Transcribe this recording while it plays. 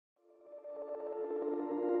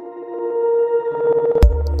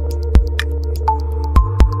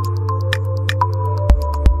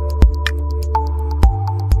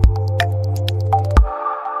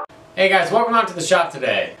Hey guys, welcome out to the shop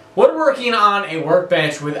today. Woodworking on a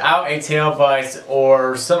workbench without a tail vise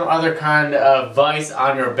or some other kind of vise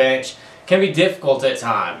on your bench can be difficult at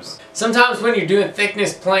times. Sometimes when you're doing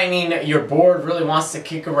thickness planing, your board really wants to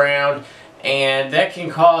kick around, and that can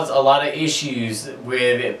cause a lot of issues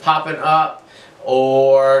with it popping up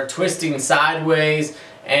or twisting sideways,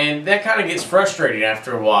 and that kind of gets frustrating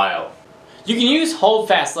after a while. You can use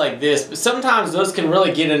holdfasts like this, but sometimes those can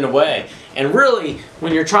really get in the way. And really,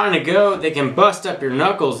 when you're trying to go, they can bust up your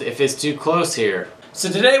knuckles if it's too close here. So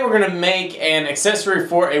today we're going to make an accessory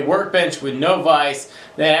for a workbench with no vise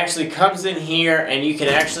that actually comes in here, and you can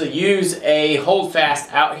actually use a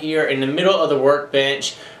holdfast out here in the middle of the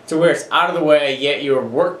workbench to where it's out of the way, yet your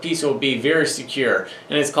workpiece will be very secure.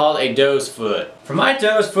 And it's called a doe's foot. For my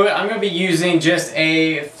doe's foot, I'm going to be using just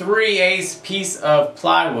a 3/8 piece of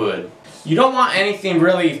plywood. You don't want anything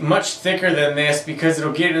really much thicker than this because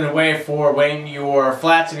it'll get in the way for when you're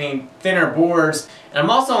flattening thinner boards. And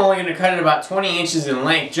I'm also only going to cut it about 20 inches in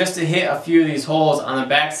length just to hit a few of these holes on the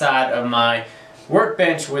back side of my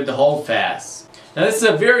workbench with the holdfast. Now this is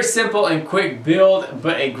a very simple and quick build,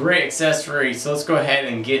 but a great accessory, so let's go ahead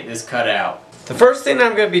and get this cut out. The first thing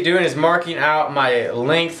I'm going to be doing is marking out my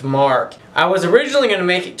length mark. I was originally going to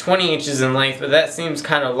make it 20 inches in length, but that seems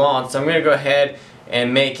kind of long, so I'm going to go ahead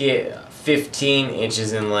and make it 15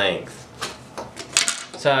 inches in length.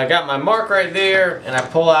 So I got my mark right there, and I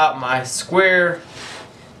pull out my square.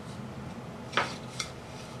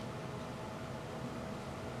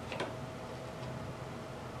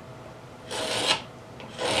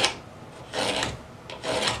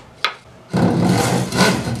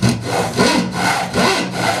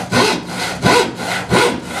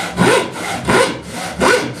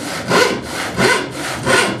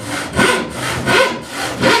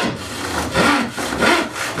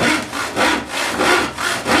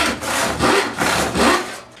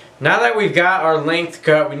 Now that we've got our length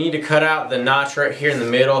cut, we need to cut out the notch right here in the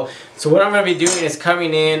middle. So what I'm going to be doing is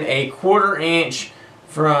coming in a 1/4 inch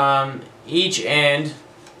from each end.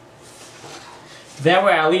 That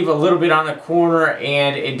way I leave a little bit on the corner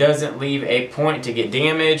and it doesn't leave a point to get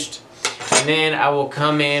damaged. And then I will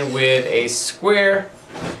come in with a square,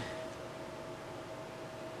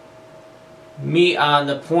 meet on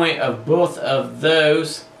the point of both of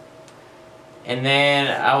those, and then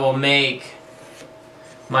I will make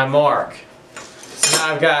my mark. So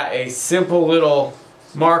now I've got a simple little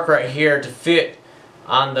mark right here to fit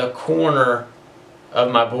on the corner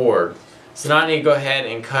of my board. So now I need to go ahead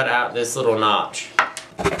and cut out this little notch.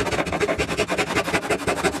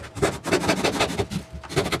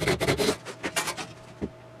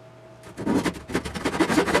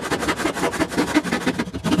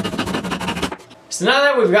 So now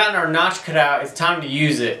that we've gotten our notch cut out, it's time to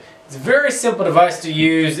use it. It's a very simple device to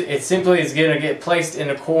use. It simply is going to get placed in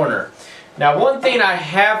a corner. Now one thing I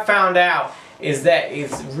have found out is that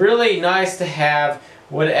it's really nice to have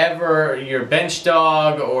whatever your bench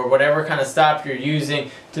dog or whatever kind of stop you're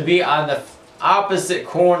using to be on the opposite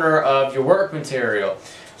corner of your work material.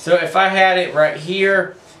 So if I had it right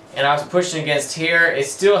here and I was pushing against here, it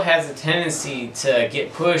still has a tendency to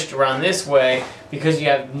get pushed around this way because you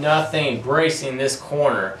have nothing bracing this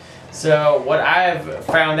corner. So what I've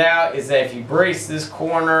found out is that if you brace this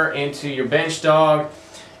corner into your bench dog,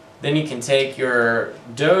 then you can take your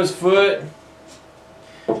doe's foot,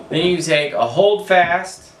 then you take a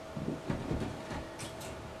holdfast,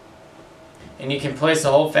 and you can place the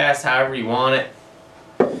holdfast however you want it.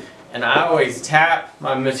 And I always tap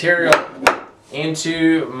my material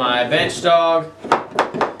into my bench dog,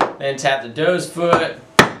 then tap the doe's foot,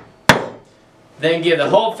 then give the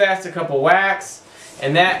holdfast a couple whacks,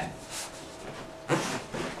 and that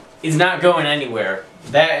is not going anywhere.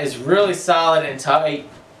 That is really solid and tight.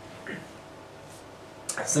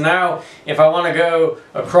 So now if I want to go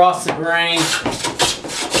across the grain,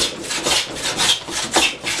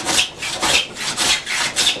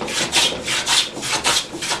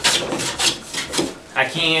 I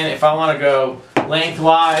can. If I want to go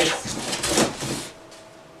lengthwise,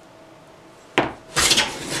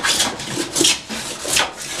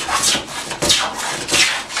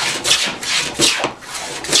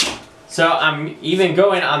 so I'm even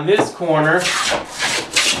going on this corner,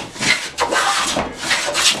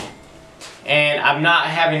 and I'm not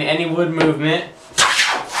having any wood movement.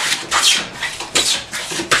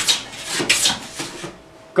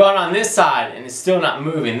 Going on this side and it's still not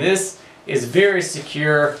moving. This is very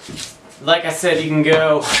secure. Like I said, you can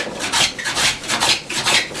go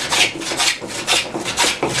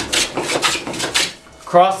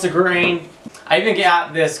across the grain. I even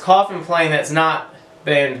got this coffin plane that's not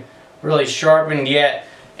been really sharpened yet,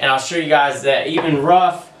 and I'll show you guys that even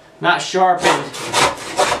rough not sharpened.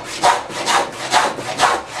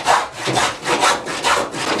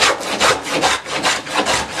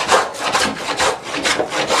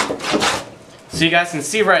 So you guys can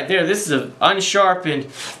see right there, this is an unsharpened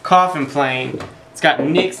coffin plane. It's got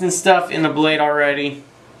nicks and stuff in the blade already.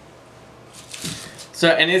 So,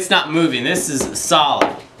 and it's not moving, this is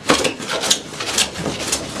solid.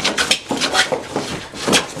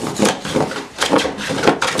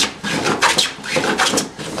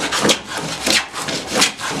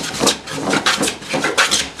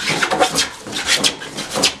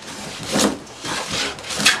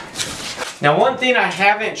 Now one thing I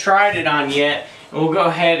haven't tried it on yet, and we'll go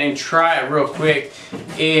ahead and try it real quick,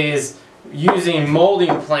 is using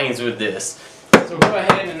molding planes with this. So we'll go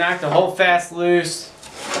ahead and knock the holdfast loose.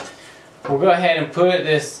 We'll go ahead and put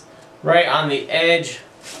this right on the edge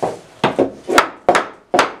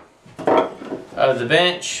of the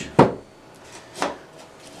bench.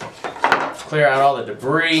 Clear out all the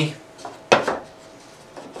debris.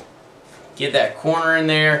 Get that corner in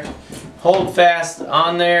there. Hold fast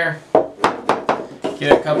on there.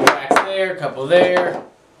 Get a couple racks there, a couple there.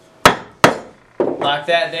 Lock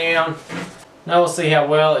that down. Now we'll see how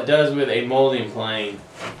well it does with a molding plane.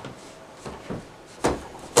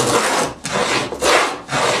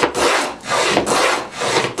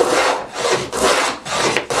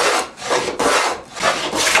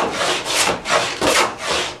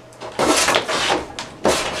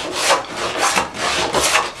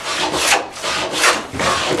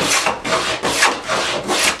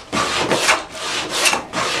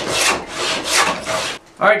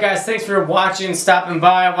 Alright guys, thanks for watching, stopping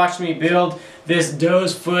by, watching me build this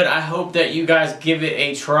doe's foot. I hope that you guys give it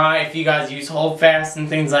a try if you guys use holdfast and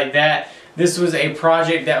things like that. This was a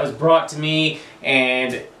project that was brought to me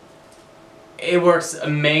and it works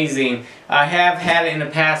amazing. I have had it in the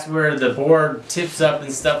past where the board tips up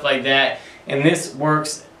and stuff like that, and this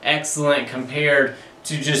works excellent compared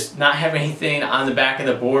to just not have anything on the back of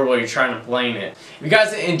the board while you're trying to plane it. If you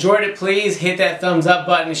guys enjoyed it, please hit that thumbs up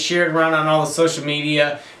button, share it around on all the social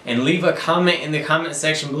media, and leave a comment in the comment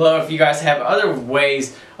section below if you guys have other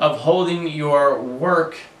ways of holding your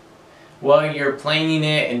work while you're planing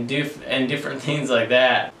it and different things like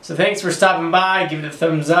that. So thanks for stopping by, give it a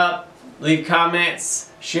thumbs up, leave comments,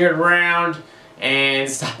 share it around, and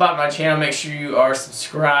stop by my channel. Make sure you are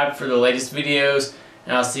subscribed for the latest videos,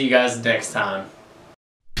 and I'll see you guys next time.